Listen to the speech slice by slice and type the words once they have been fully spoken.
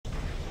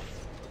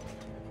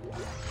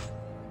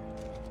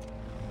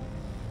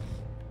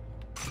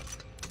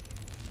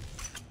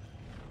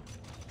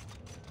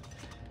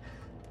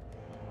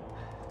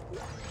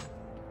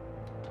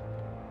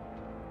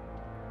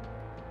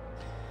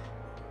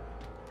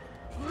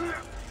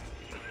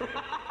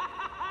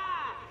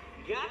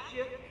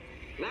Gotcha.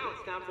 Now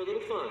it's time for a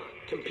little fun.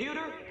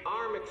 Computer,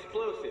 arm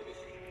explosives.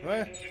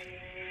 What?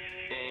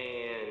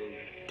 And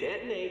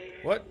detonate.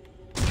 What?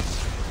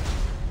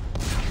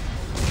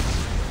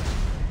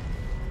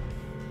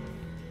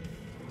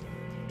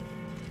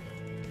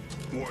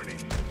 Warning.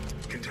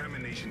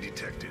 Contamination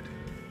detected.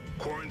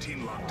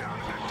 Quarantine lockdown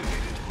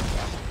activated.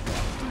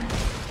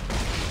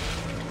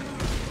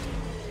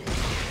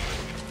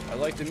 I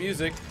like the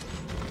music.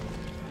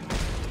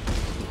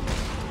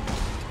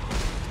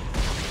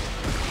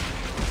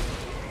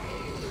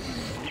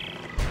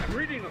 I'm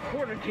reading a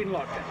quarantine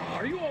lockdown.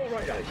 Are you all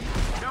right, Ike?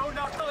 No,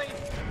 not really.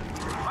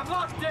 I'm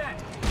locked in.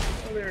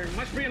 Well, there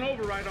must be an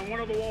override on one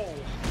of the walls.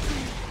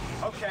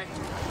 Okay.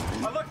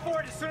 I look for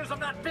it as soon as I'm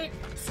not being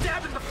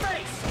stabbed in the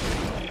face.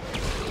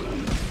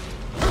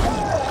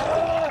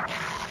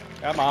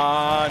 Come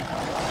on.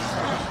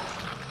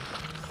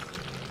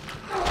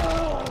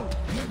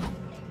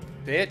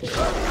 Bitch.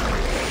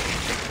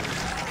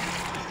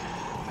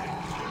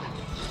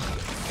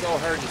 So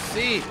hard to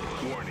see.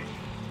 Warning.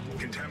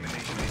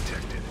 Contamination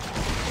detected.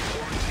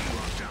 Quarantine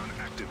lockdown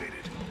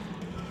activated.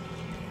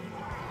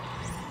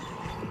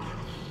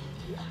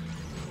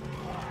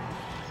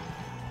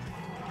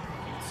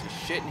 See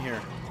shit in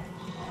here.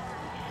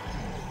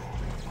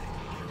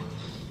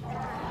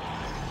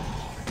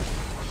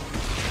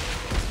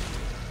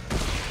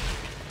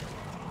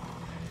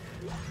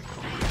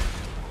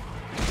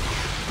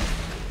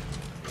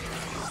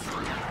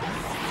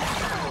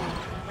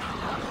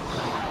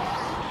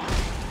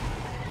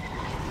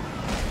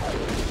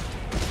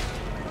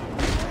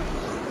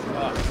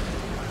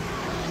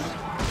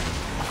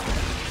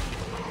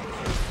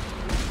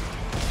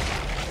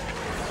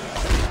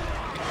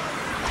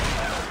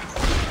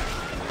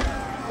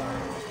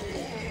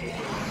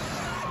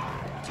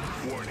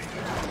 Warning.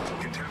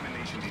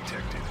 Contamination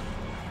detected.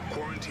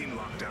 Quarantine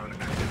lockdown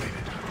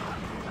activated.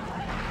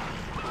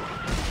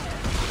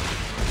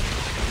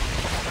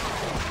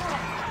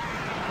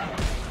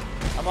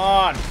 Come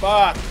on,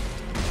 fuck.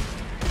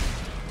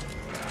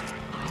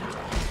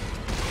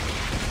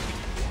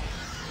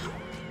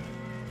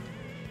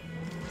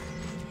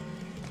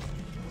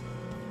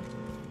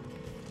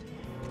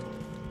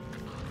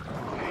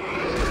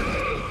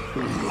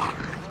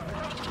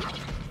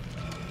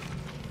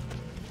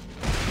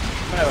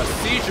 I have a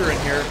seizure in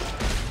here.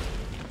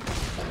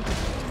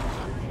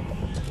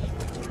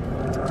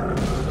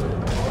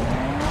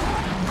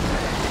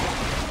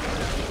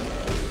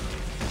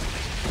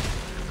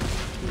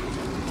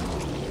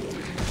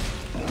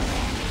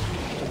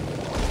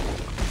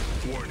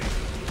 Warning.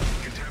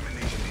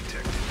 Contamination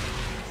detected.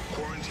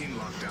 Quarantine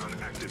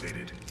lockdown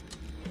activated.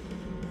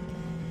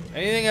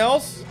 Anything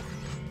else?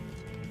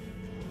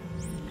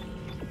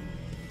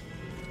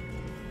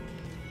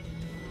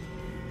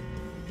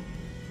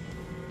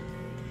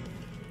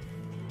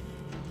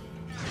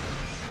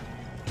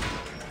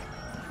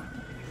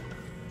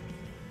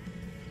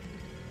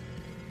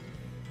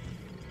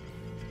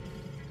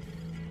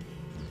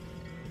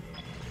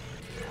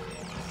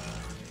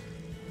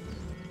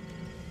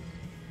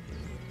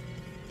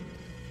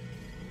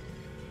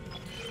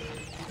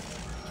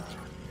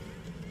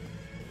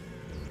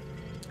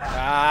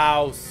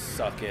 Ow,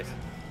 suck it.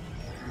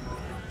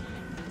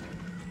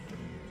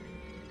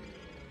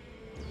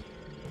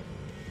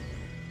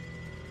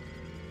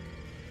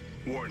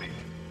 Warning.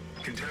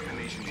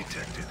 Contamination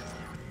detected.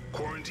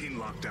 Quarantine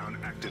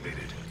lockdown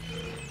activated.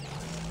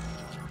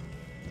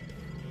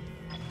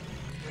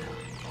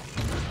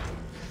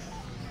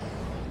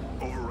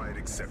 Override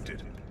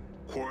accepted.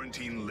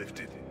 Quarantine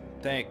lifted.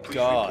 Thank Please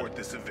God. report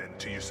this event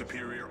to your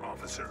superior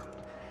officer.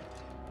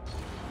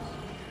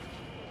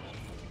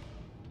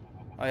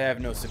 I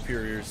have no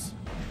superiors.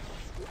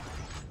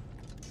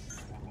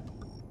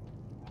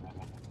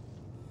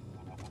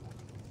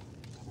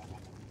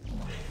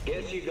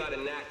 Guess you got a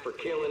knack for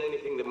killing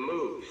anything that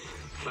moves.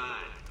 Fine.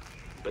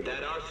 But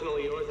that arsenal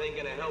of yours ain't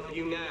gonna help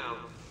you now.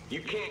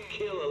 You can't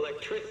kill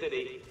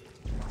electricity.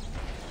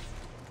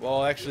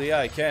 Well, actually, yeah,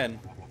 I can.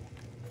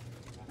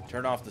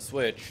 Turn off the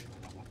switch.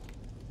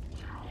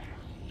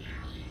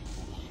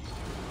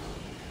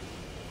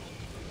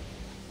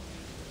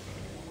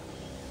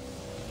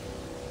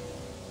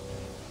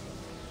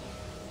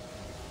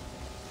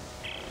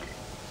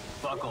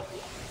 Buckle.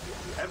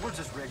 Edwards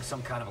has rigged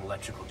some kind of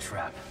electrical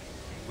trap.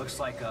 Looks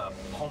like a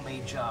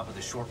homemade job with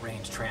a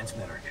short-range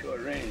transmitter.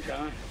 Short range,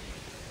 huh?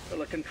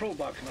 Well, a control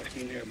box must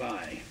be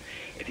nearby.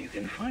 If you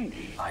can find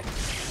it. I...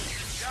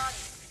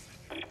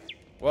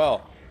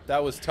 Well,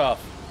 that was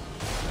tough.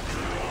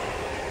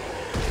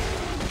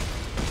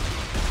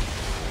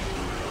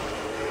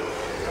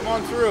 Come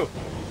on through.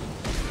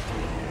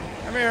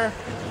 Come here.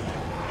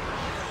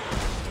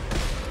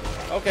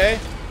 Okay.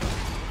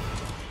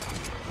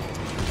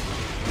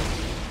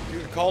 You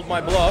called my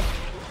bluff.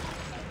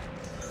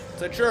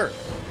 said sure.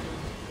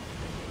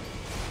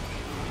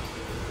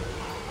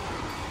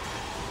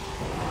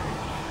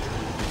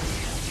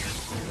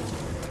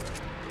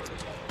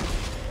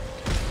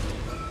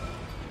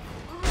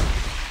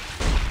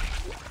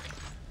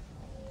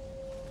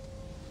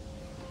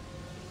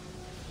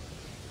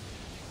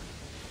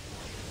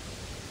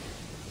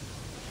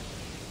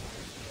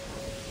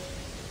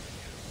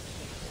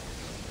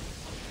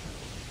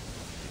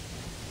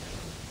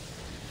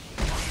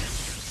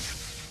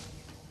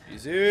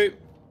 Easy.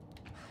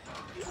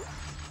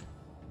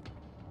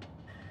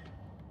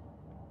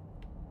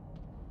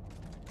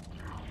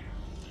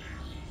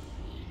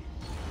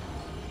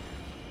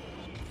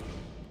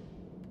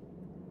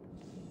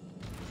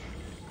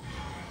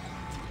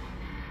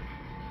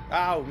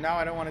 Ow, now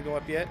I don't want to go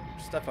up yet.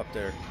 There's stuff up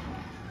there.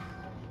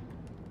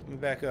 Let me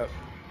back up.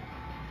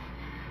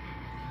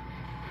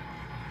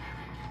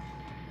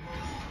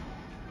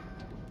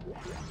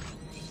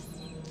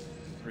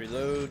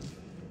 Reload.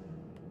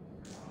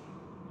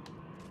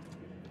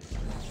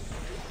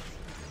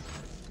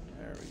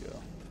 There we go.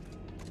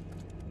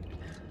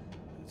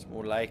 It's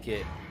more like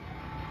it.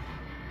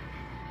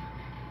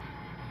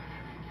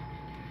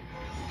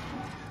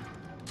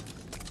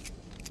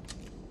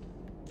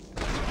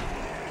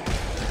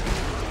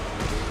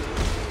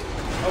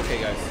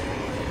 Okay, guys.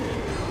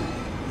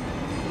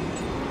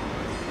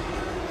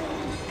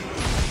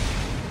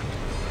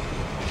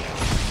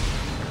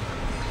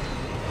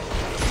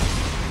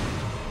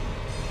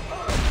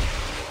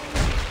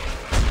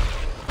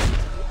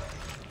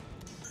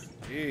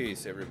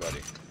 Jeez, everybody.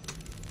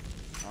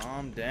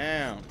 Calm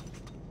down.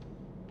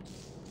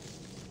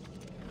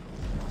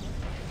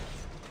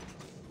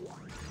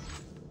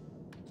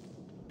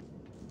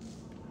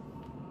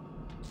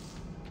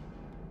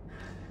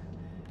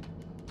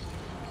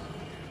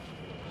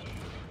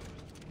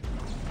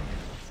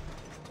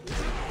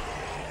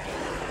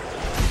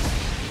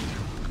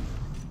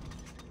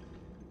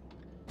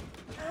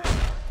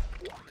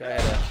 I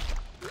had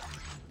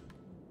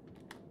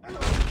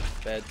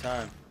a bad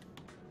time.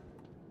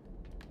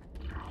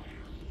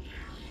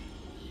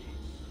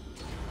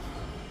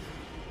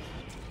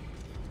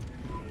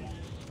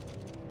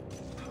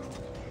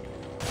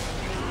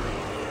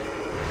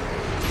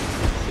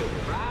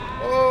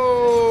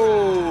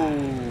 Oh!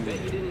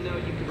 Bet you didn't know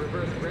you could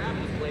reverse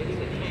gravity plating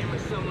and hammer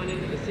someone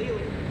into the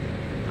ceiling.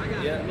 I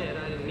gotta admit,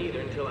 I didn't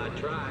either until I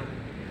tried.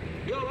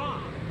 Go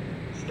on.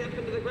 Step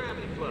into the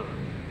gravity flow.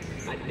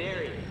 I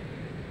dare you.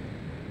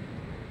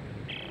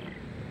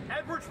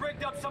 Edwards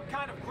rigged up some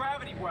kind of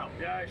gravity well.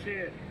 Yeah, I see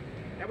it.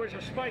 There was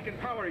a spike in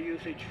power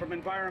usage from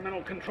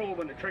environmental control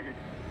when it triggered.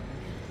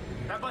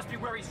 That must be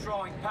where he's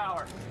drawing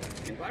power.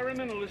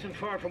 Environmental isn't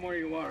far from where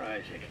you are,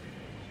 Isaac.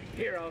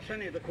 Here, I'll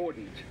send you the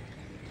coordinates.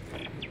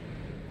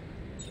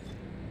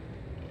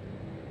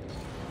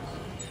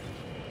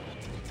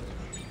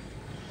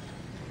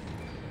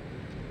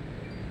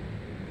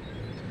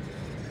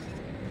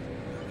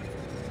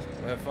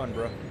 Well, have fun,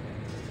 bro.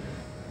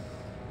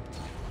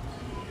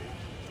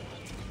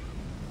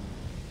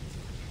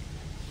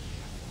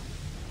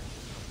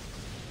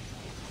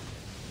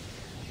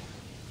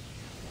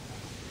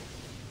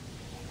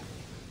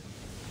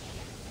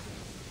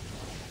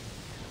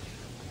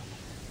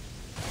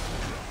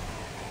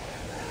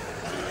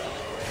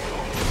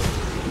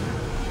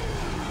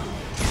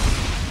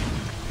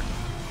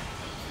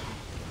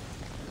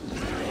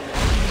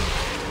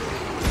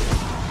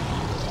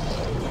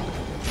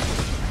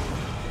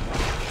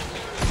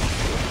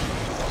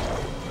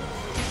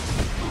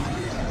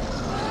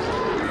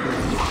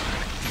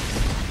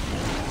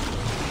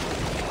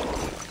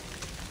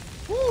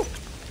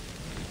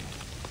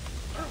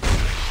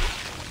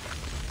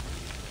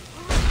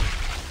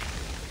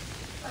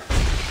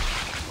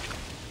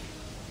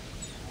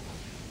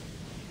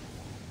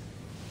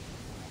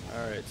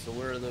 Alright, so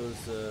where are those,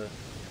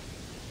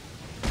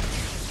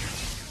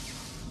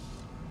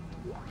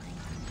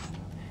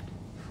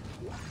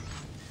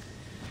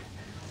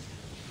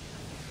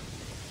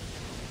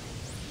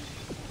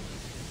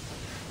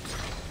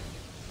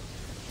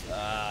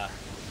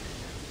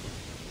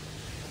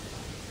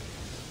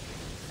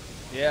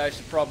 yeah, I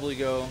should probably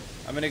go.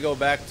 I'm gonna go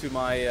back to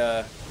my,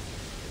 I'm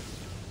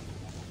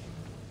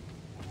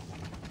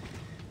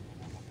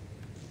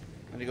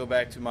gonna go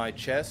back to my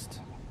chest.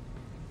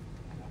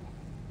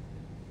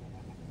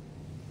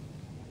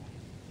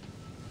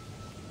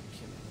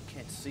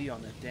 Can't see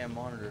on that damn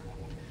monitor.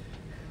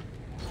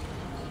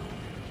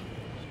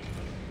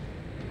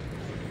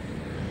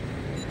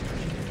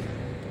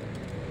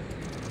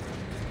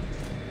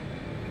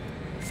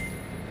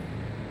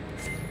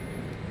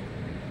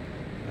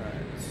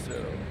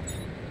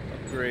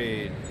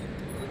 Upgrade.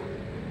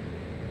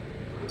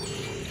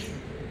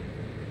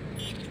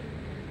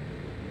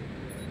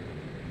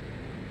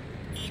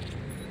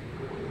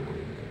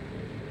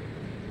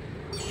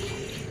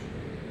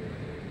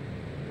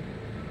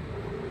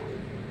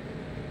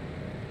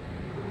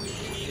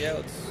 Yeah,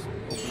 let's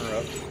open her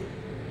up.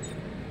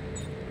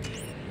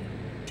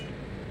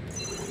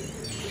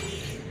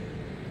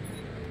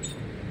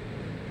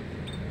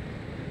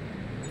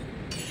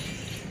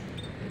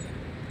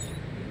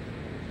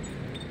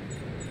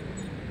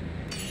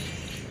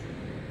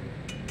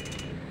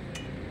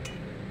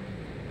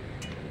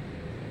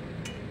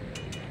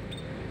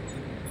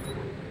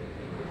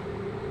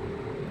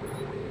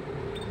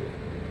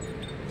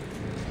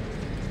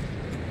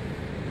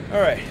 All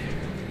right.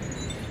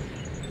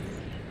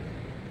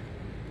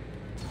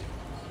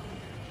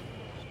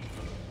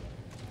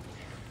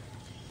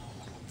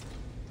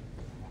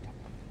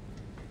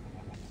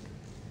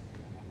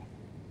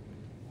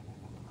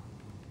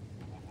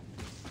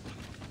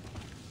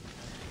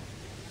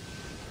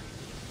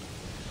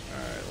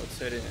 Let's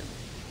head in.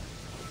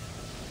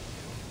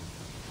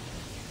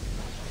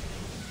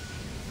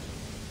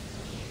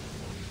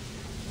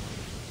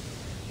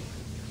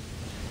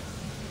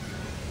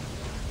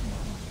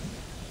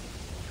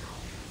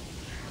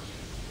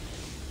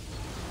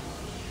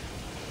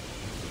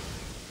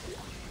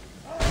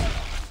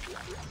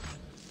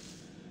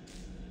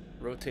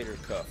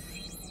 Rotator cuff.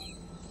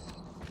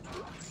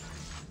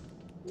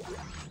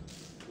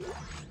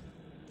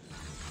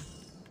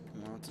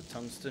 Well, it's a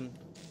tungsten.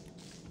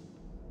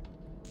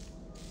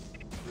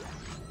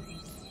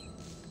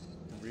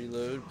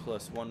 Reload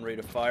plus 1 rate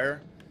of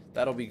fire.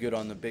 That'll be good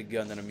on the big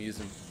gun that I'm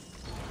using.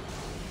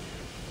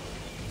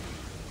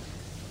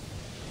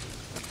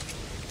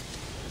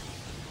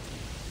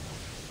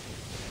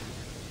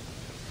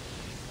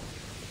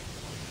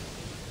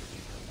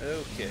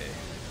 Okay.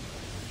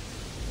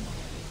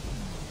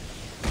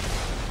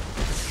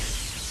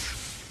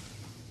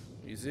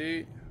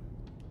 Easy.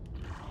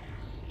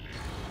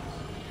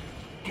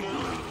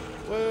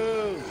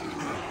 Whoa!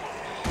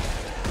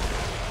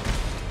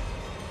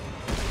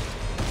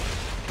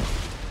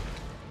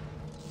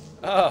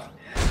 Oh!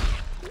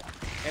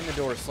 And the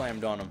door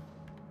slammed on him.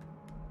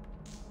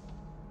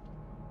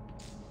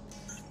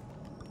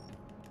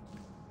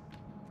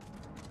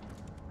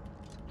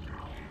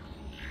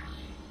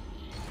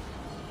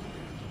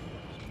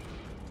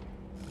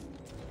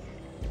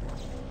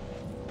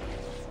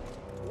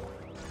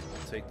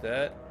 Take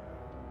that.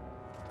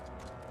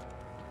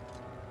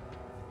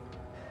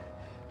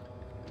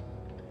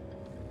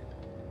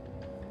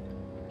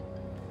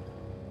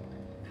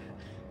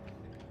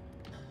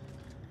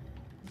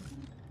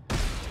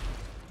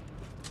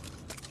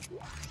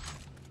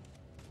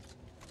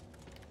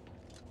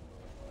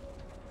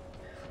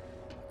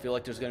 I feel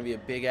like there's gonna be a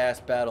big ass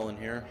battle in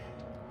here.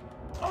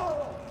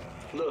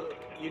 Look,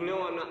 you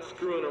know I'm not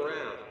screwing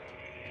around.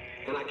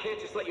 And I can't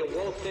just let you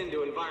waltz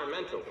into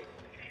environmental.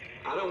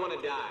 I don't want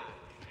to die.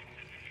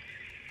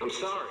 I'm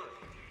sorry.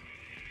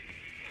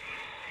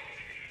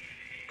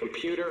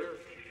 Computer,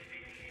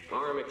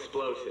 arm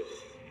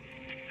explosives.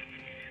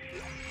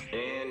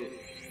 And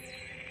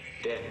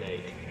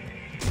detonate.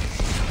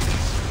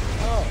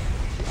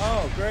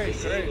 Oh, great,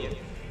 great.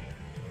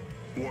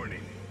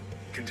 Warning.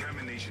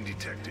 Contamination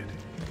detected.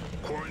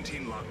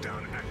 Quarantine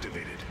lockdown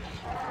activated.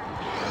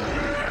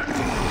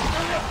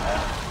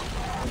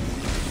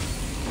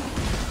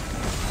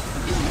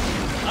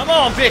 Come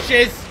on,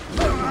 bitches!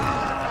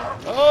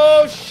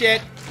 Oh,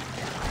 shit.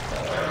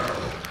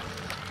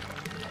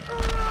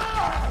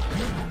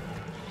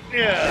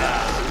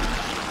 Yeah.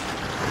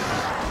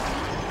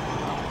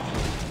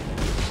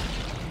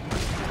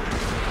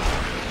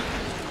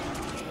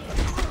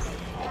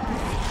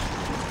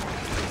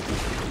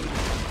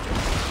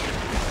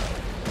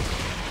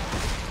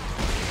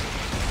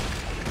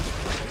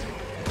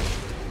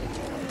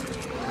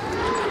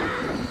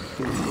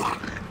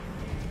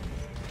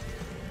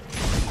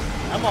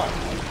 Come on.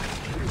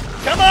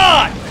 Come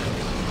on!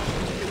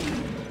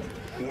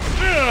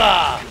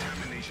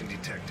 Contamination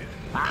detected.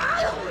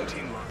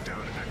 Quarantine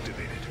lockdown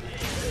activated.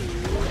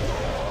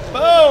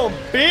 Boom,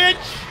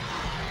 bitch!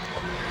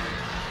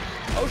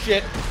 Oh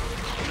shit.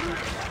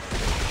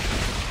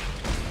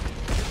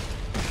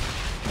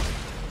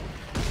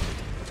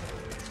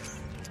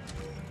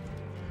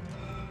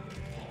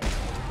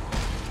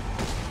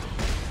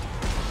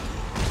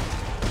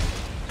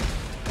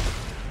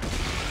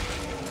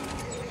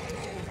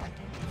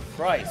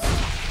 Christ.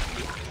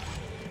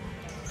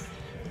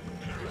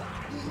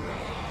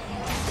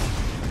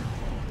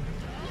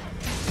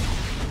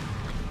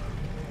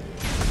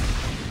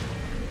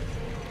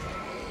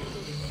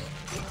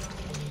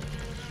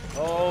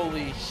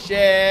 Holy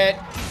shit.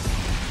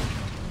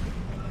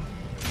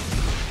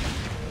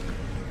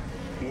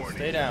 Warning.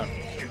 Stay down.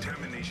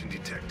 Contamination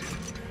detected.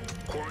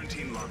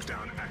 Quarantine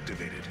lockdown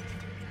activated.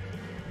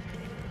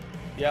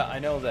 Yeah, I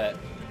know that.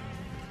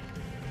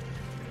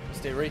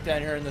 Stay right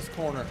down here in this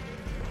corner.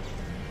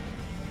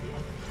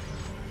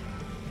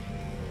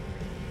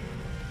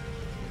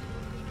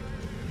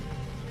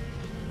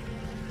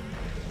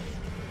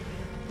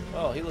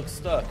 Oh, he looks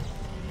stuck.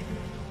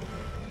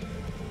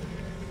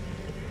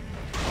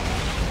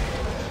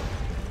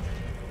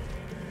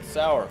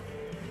 Sour.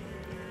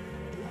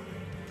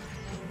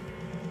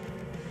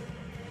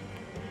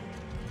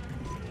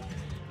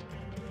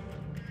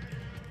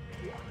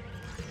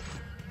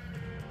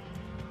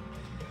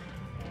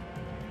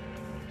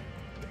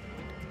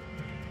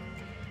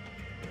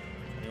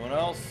 Anyone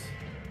else?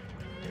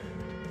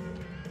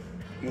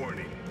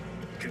 Warning.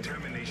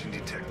 Contamination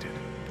detected.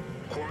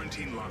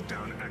 Quarantine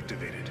lockdown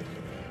activated.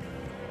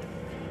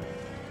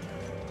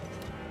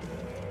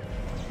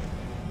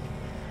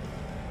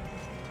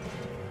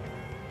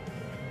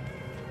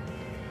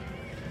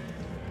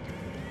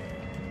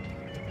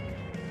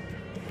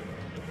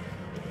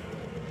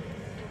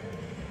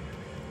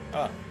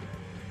 Ah.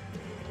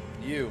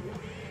 You.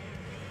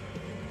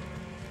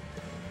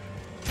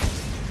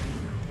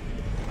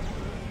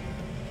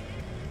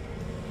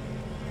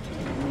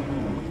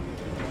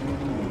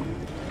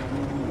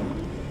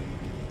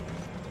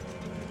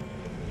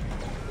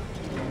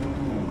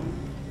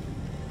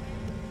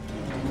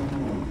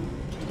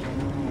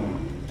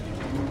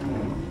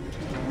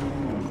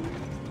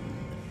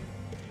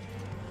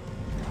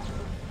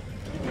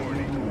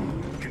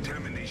 Warning.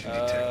 Contamination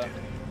detected.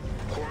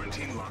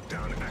 Quarantine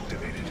lockdown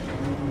activated.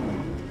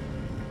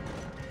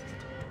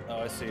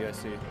 Oh, I see, I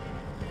see.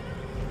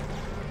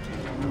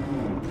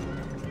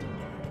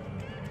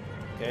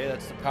 Okay,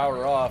 that's the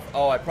power off.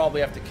 Oh, I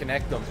probably have to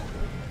connect them.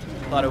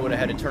 Thought I would have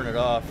had to turn it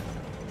off.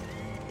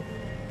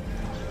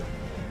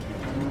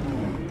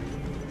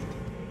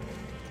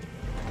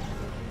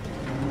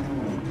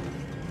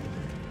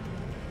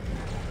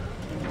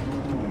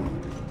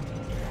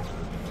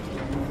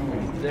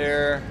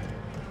 There.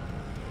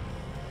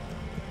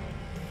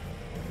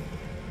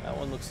 That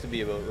one looks to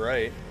be about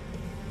right.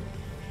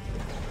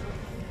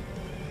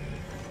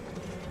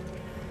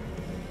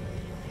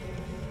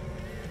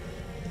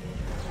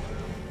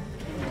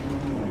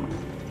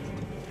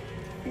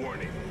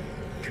 Warning.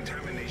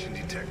 Contamination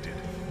detected.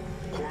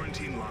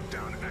 Quarantine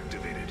lockdown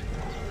activated.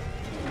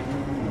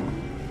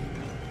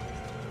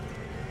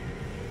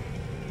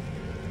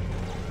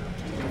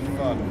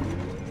 Fuck.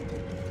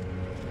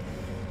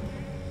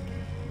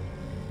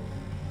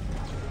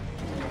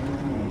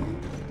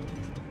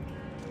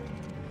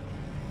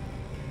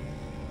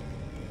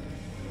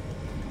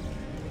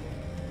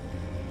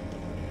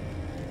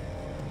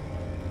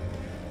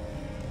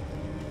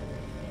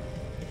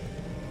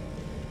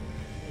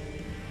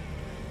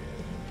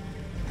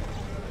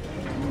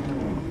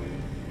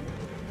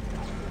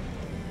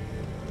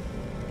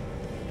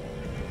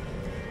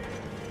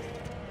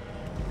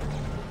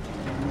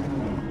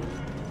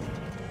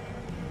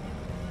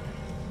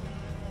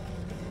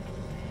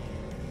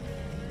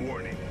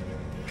 Warning.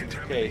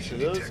 Okay, so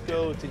those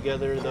go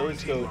together,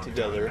 those go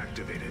together.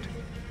 Activated.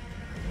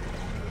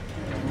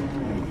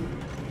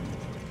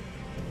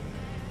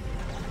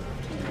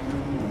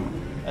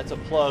 That's a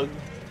plug.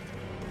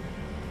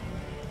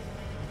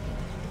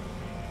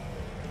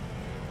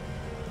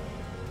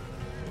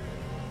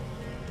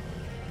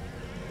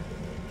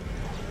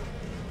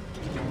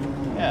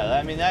 Yeah,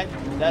 I mean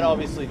that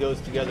obviously goes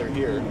together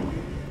here,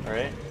 all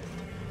right?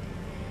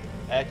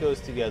 That goes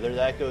together,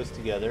 that goes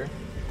together.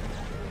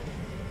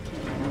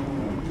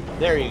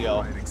 There you go.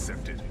 Line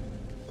accepted.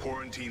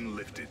 Quarantine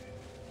lifted.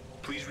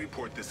 Please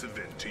report this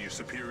event to your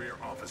superior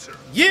officer.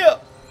 Yeah!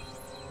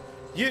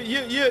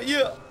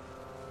 Yeah.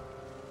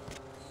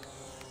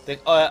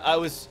 I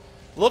was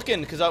looking,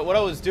 because what I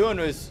was doing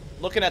was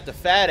looking at the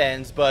fat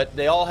ends, but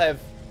they all have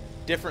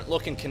different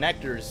looking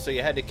connectors, so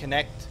you had to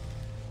connect,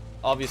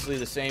 obviously,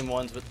 the same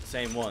ones with the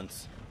same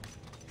ones.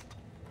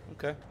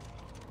 Okay.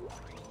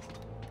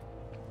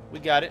 We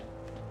got it.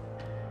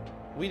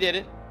 We did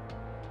it.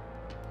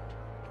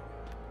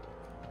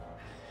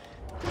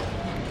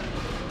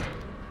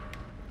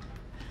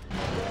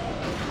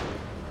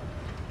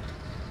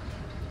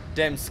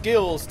 Them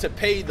skills to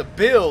pay the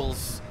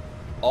bills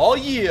all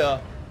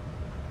year.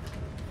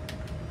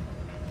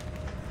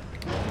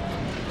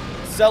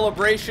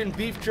 Celebration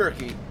beef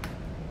jerky.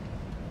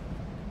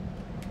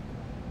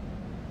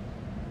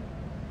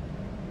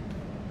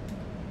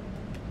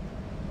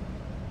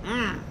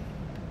 Mmm.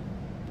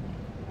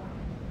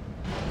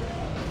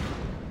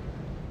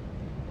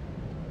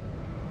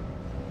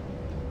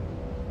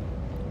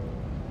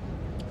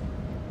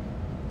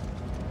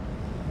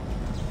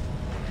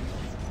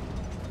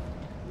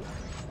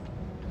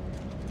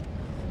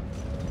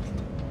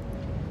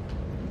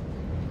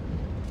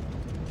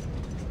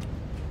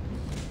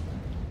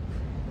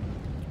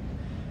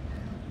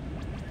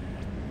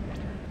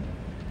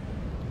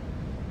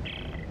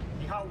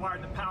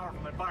 Wired the power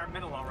from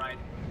environmental, all right.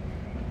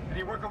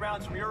 Any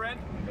workarounds from your end?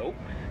 Nope.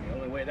 The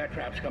only way that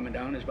trap's coming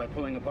down is by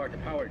pulling apart the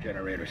power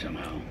generator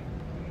somehow.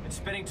 It's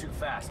spinning too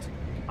fast.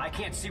 I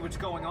can't see what's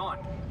going on.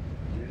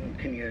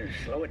 Can you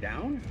slow it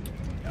down?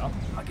 No,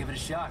 I'll give it a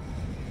shot.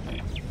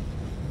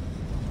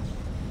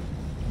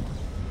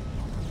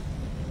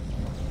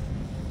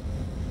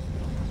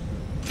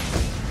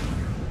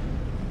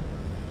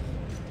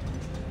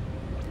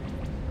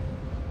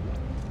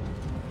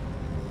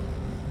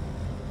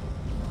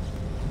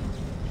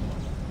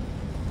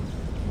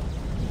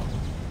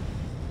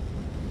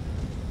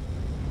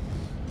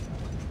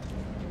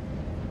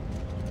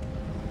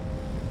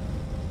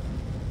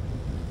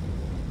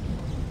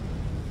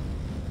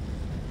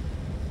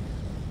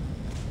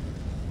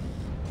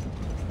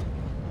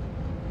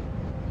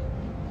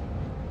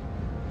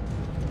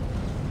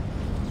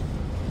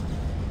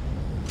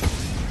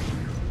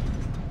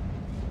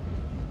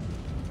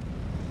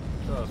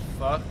 The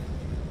fuck?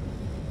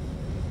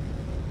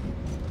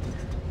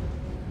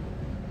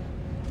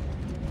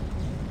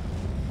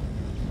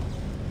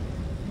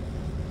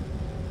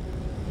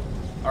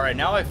 Alright,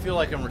 now I feel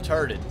like I'm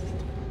retarded.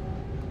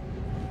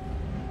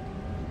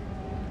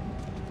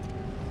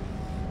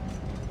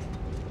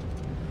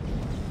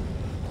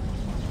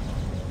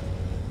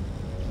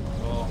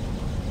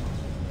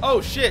 Oh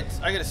shit!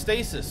 I got a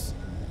stasis.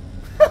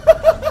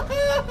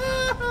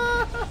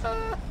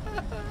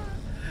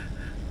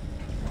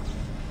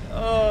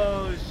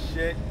 Oh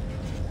shit.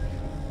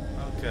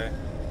 Okay.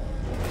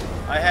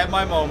 I had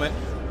my moment.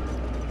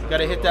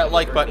 Gotta hit that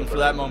like button for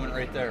that moment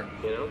right there.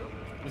 You know?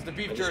 It was the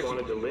beef I just jerky.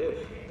 wanted to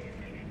live.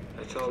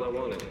 That's all I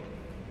wanted.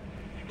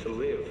 To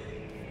live.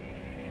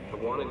 I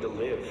wanted to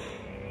live.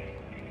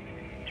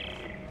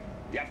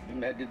 Yep,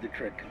 that did the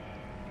trick.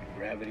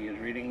 Gravity is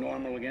reading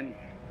normal again.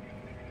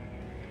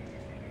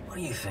 What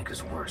do you think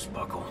is worse,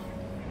 Buckle?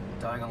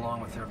 Dying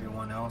along with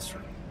everyone else,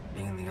 or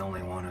being the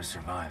only one who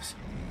survives?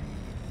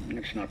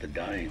 It's not the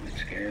dying that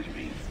scares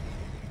me.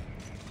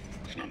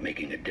 It's not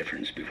making a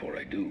difference before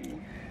I do.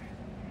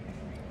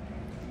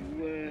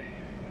 You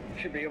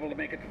should be able to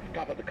make it to the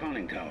top of the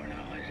conning tower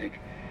now, Isaac.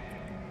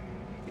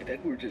 If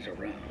Edwards is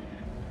around,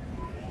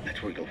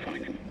 that's where you'll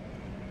find him.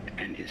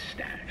 And his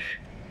stash.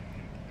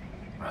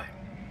 Right.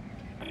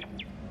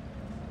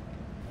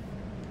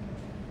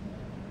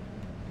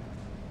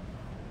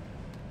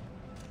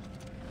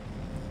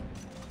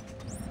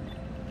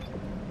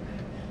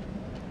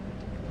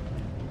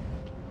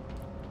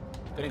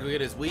 Gonna go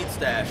get his weed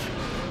stash.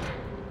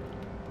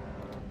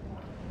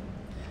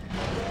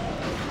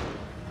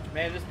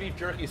 Man, this beef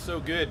jerky is so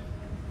good.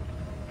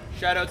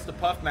 Shoutouts to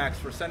Puff Max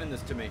for sending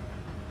this to me.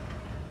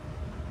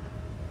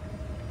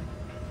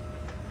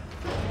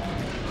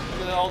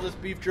 Look at all this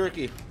beef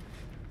jerky.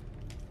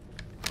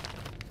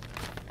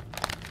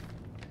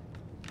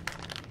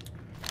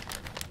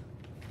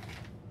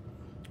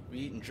 We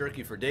eating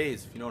jerky for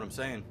days, if you know what I'm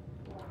saying.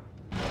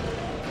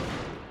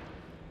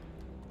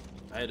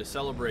 I had to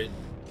celebrate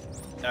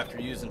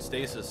after using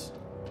stasis.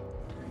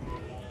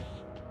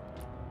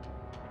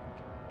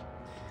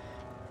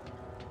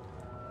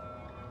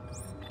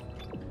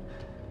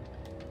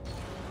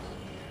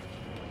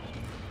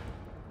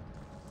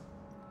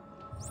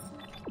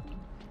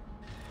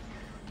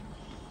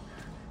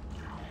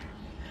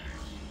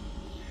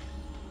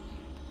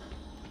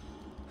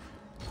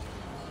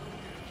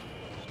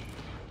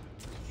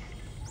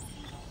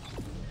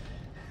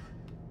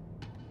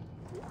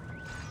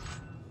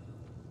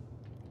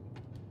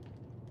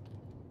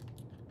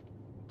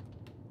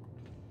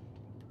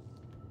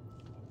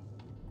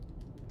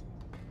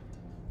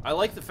 I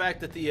like the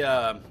fact that the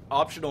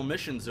optional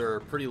missions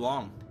are pretty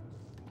long.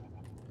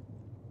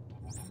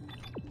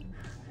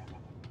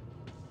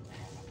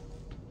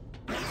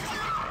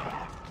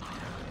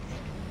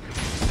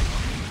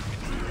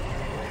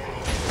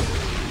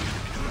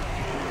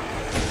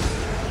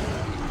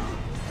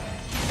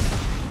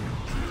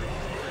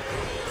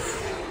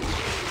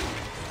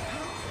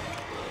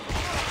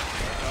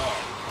 Oh,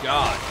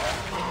 God.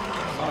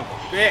 Son of a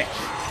bitch.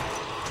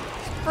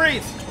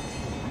 Freeze.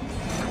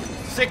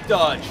 Sick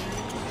dodge.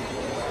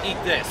 Eat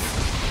this.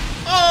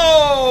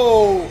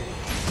 Oh!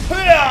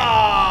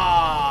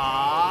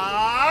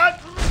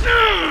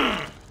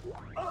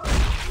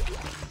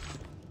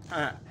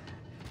 Huh.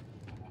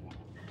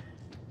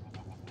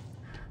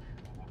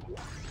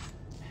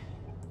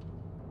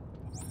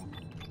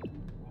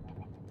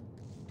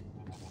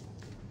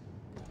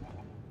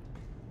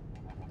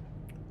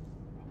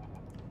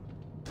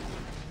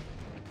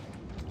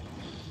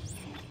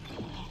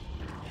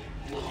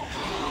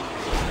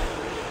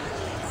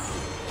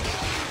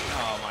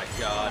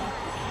 God.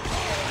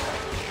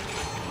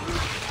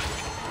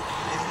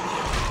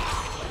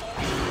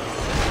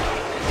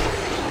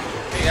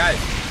 Hey guys,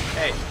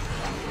 hey.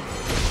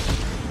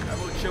 How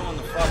about chilling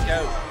the fuck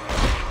out?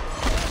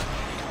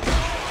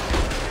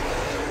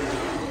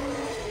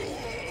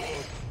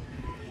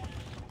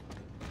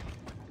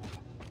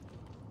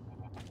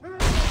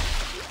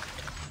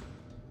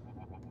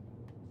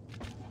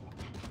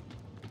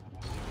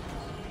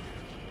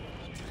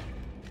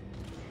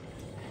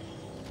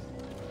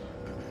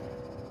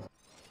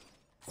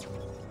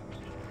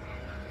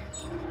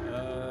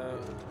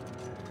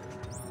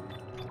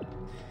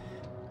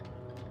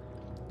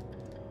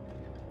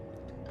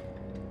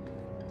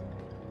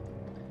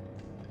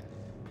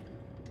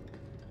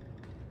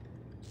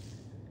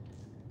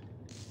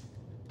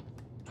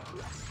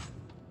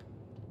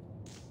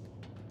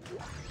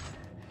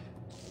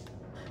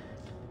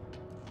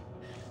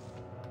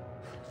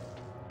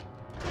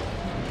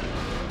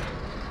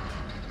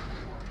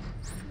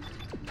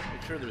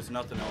 Make sure there's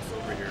nothing else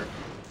over here.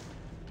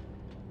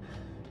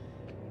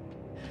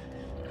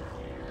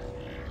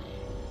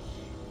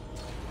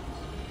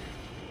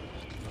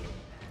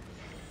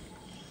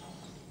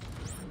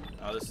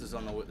 Oh, this is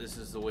on the this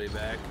is the way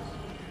back.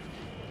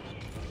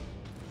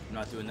 I'm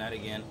not doing that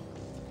again.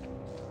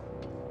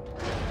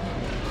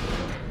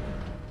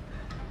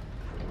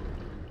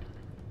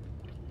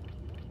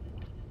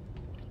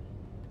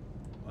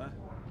 What?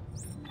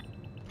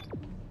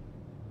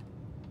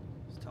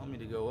 It's telling me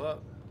to go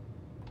up.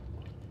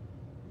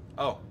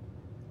 Oh.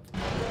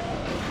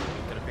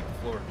 Gotta pick the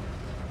floor.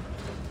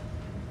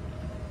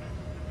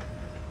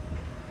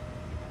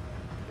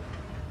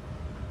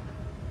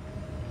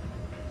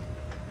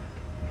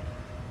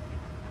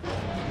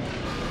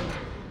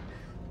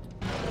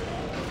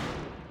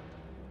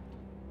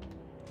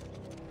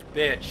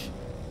 bitch.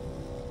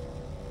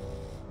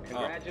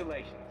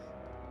 Congratulations.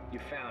 You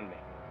found me.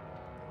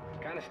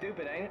 Kind of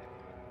stupid, ain't it?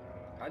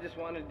 I just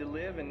wanted to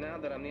live, and now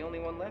that I'm the only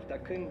one left, I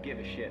couldn't give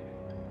a shit.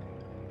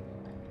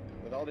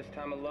 With all this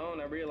time alone,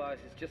 I realize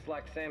it's just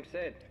like Sam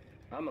said.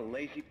 I'm a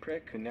lazy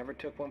prick who never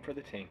took one for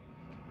the team.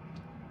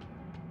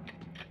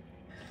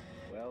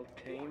 Well,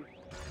 team,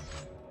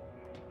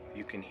 if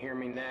you can hear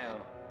me now,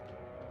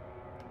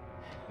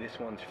 this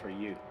one's for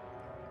you.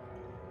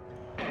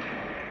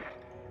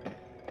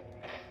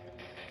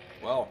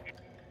 Well.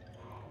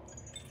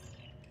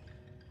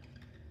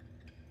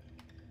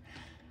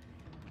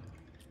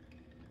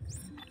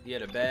 You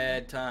had a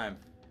bad time.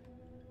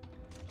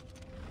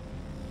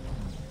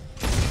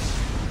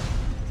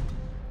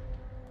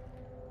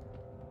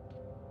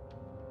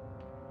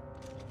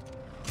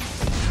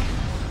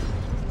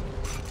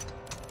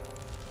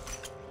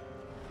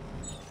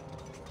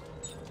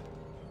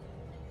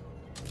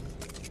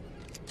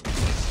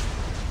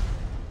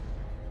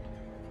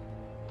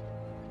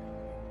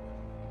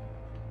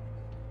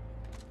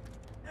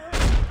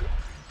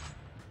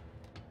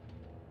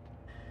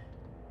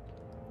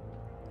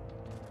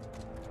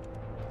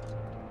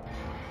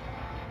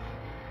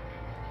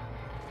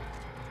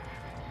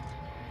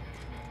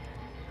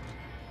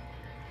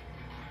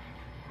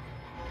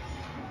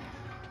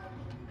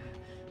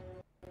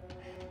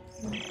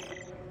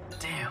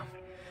 Damn.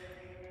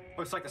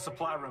 Looks like the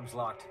supply room's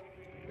locked.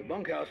 The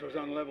bunkhouse was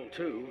on level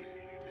 2.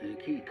 The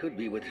key could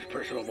be with his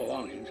personal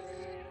belongings.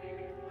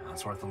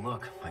 That's worth a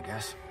look, I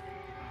guess.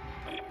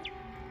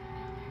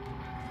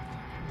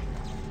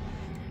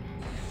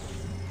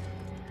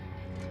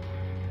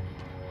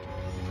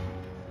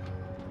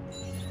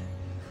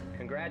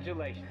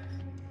 Congratulations.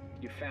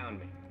 You found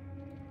me.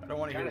 I don't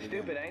want to hear Kind it of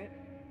again. stupid, ain't it?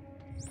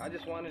 I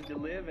just wanted to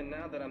live, and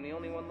now that I'm the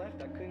only one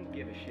left, I couldn't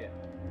give a shit.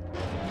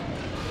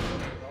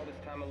 With all this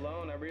time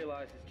alone, I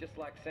realize it's just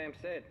like Sam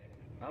said.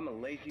 I'm a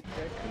lazy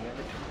prick who never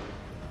took it.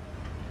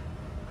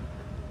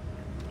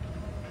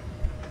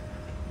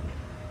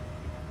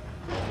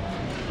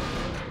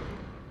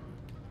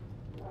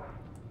 Wah.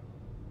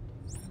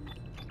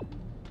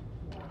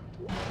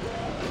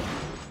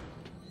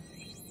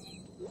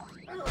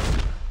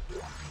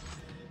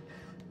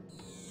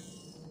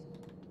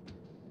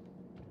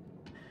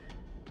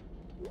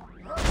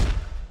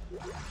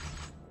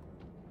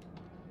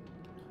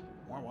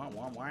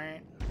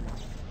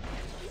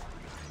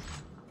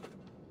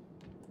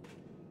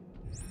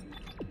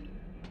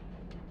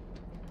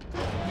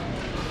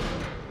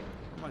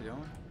 Where am I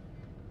going?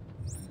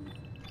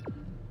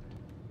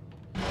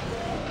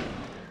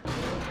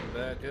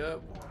 Back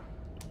up.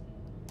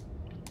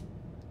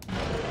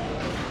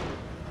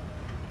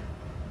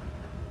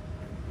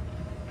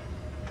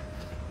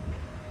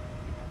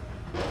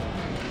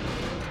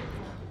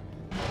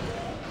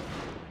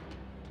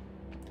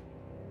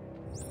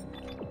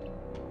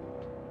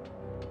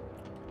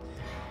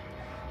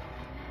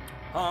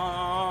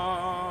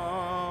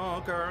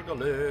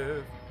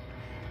 Gargalive.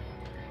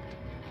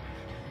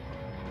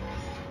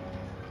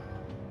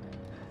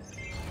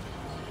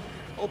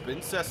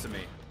 Open sesame.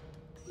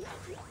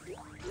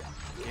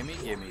 Gimme,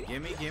 gimme,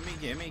 gimme, gimme,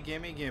 gimme,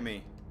 gimme,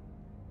 gimme.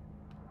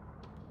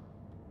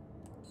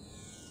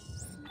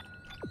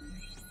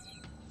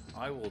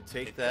 I will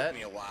take that. It took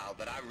me a while,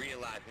 but I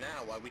realize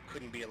now why we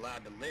couldn't be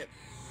allowed to live.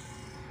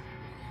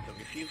 So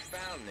if you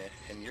found this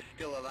and you're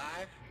still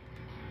alive,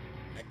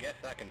 I guess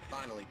I can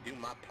finally do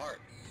my part.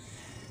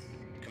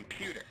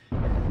 Computer,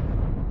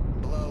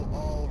 blow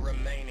all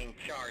remaining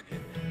charges.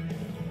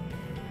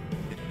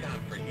 It's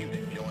time for you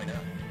to join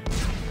us.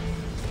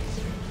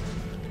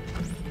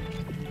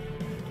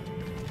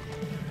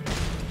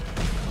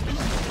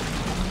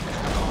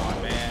 Come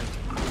on, man.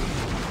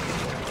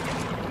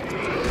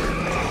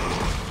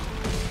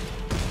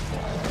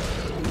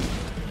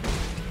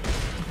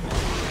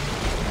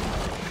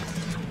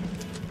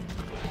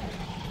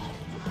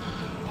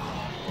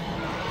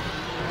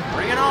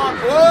 Bring it on.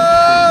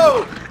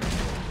 Whoa!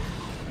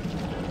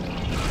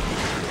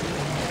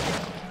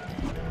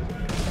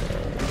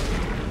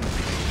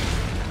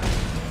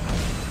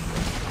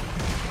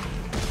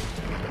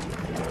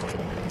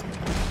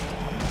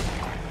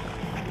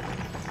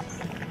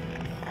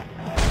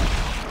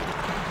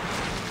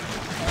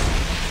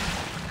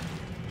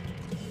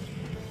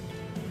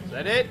 Is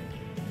that it?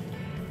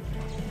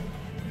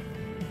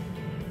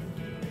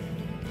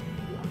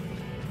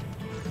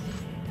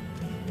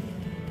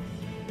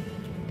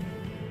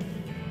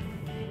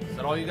 Is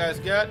that all you guys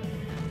got?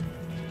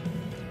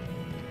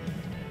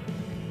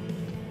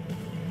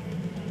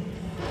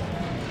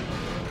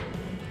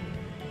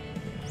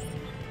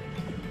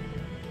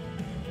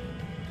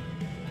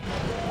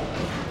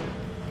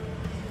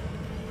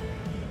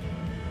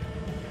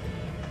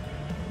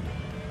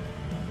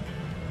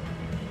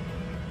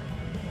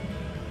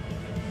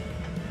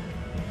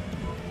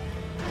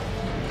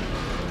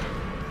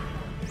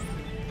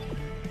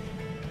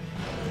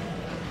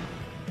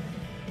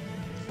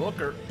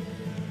 Booker.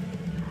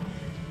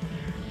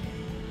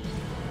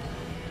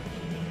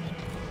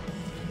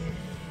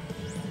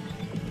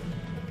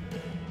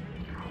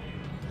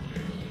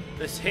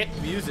 This hit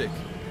music.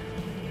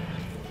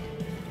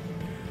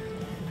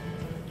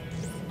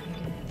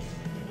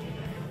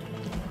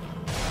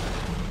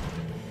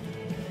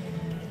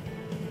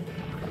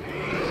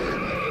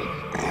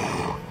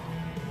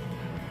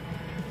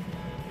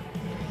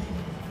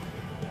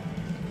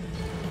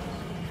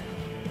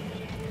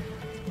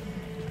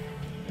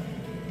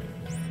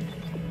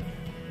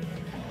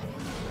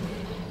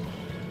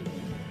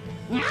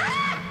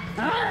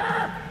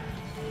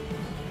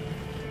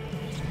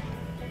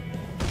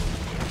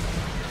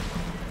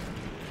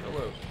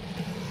 Hello.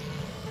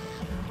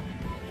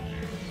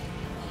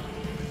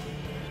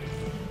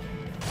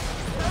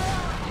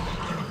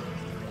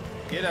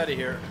 Get out of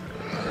here.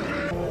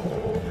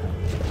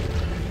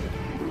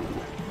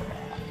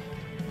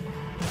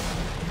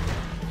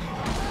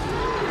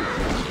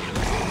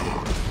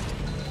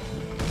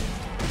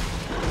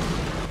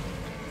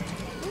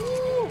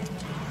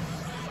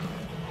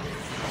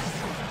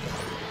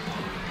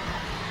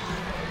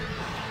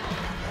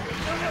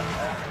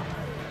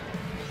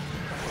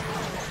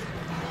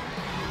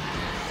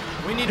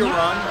 We need to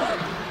run.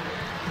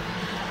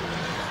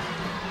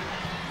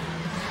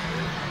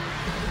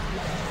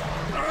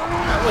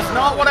 That was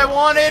not what I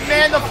wanted,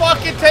 man. The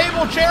fucking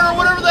table chair or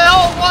whatever the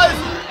hell it was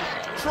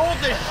trolled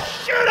the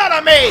shit out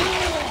of me.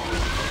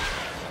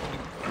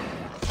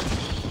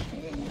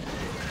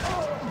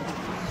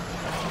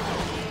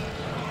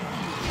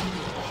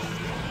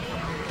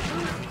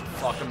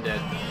 Fuck, I'm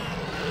dead.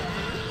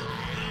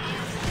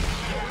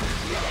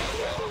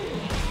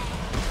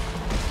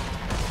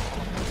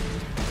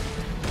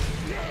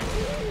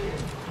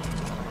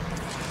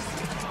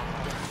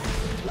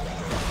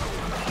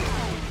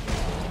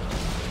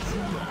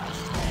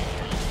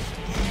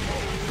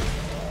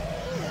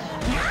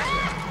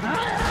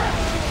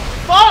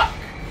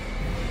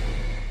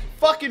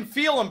 Fucking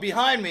feel them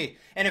behind me,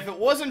 and if it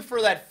wasn't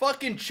for that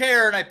fucking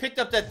chair and I picked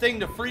up that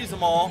thing to freeze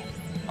them all,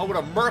 I would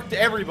have murked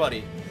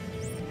everybody.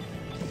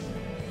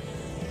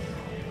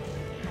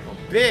 Oh,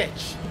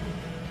 bitch.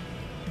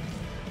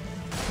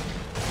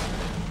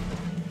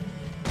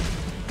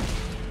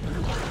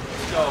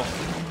 Let's go.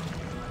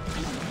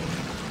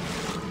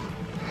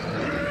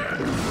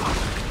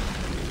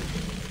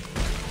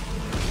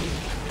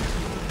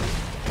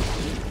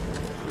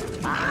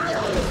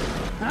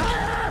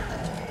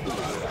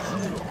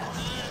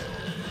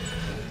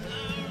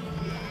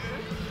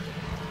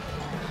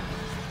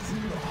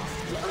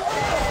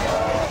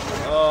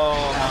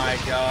 Oh my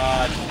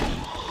God.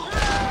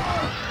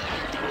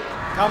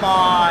 Come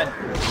on.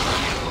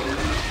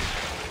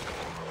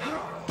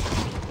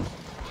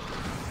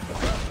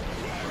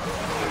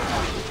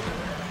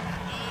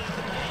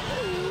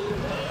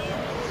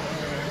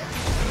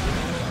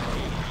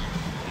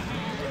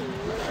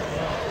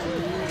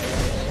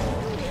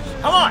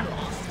 Come on.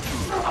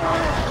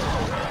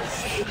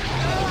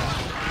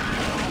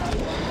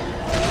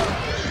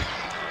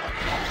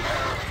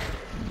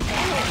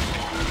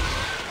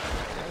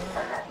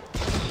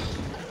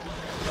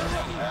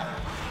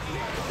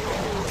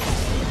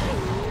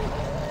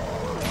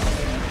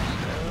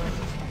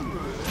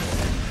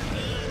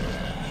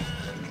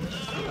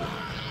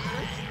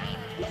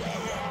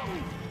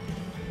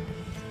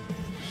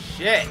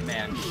 Shit,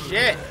 man,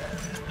 shit.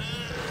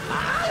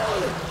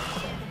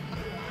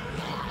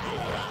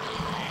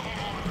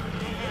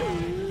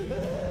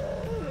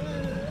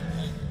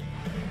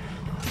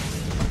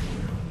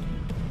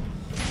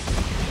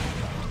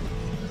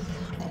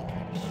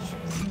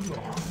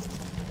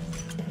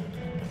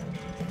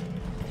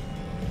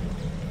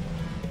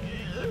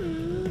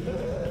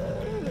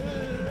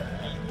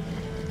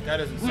 That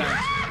doesn't sound...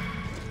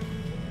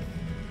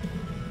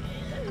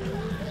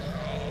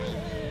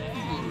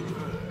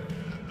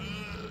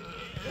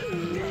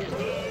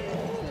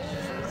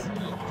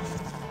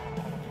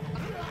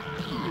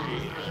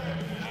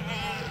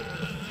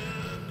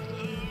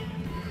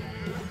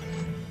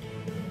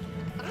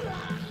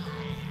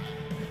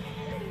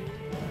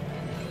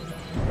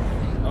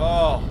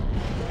 Oh.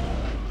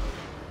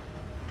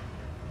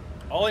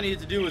 All I needed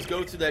to do was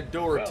go through that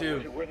door, too.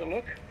 Was it worth a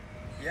look?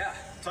 Yeah,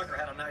 Tucker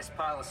had a nice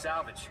pile of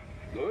salvage.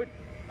 Good.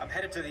 I'm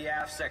headed to the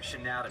aft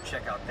section now to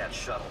check out that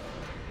shuttle.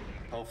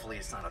 Hopefully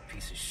it's not a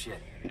piece of shit.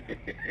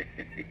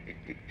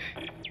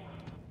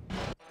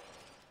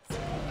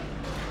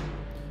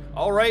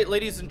 All right,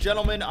 ladies and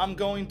gentlemen, I'm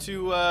going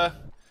to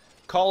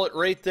call it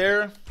right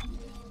there.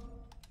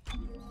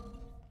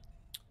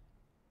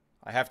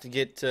 I have to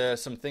get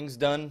some things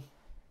done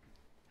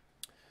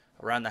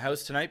around the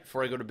house tonight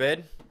before I go to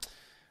bed.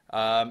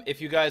 If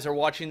you guys are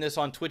watching this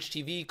on Twitch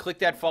TV, click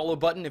that follow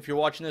button. If you're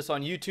watching this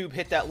on YouTube,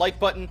 hit that like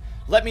button.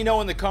 Let me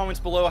know in the comments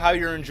below how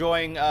you're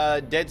enjoying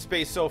Dead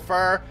Space so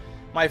far.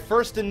 My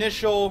first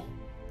initial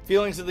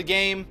feelings of the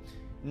game,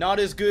 not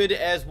as good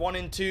as 1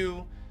 and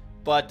 2,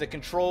 but the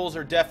controls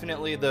are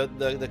definitely,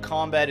 the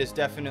combat is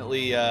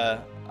definitely,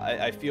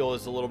 I feel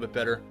is a little bit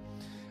better.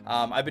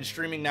 I've been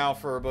streaming now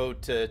for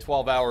about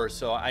 12 hours,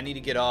 so I need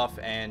to get off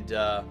and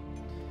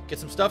get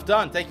some stuff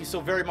done. Thank you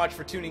so very much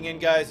for tuning in,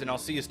 guys, and I'll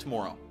see you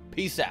tomorrow.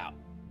 Peace out.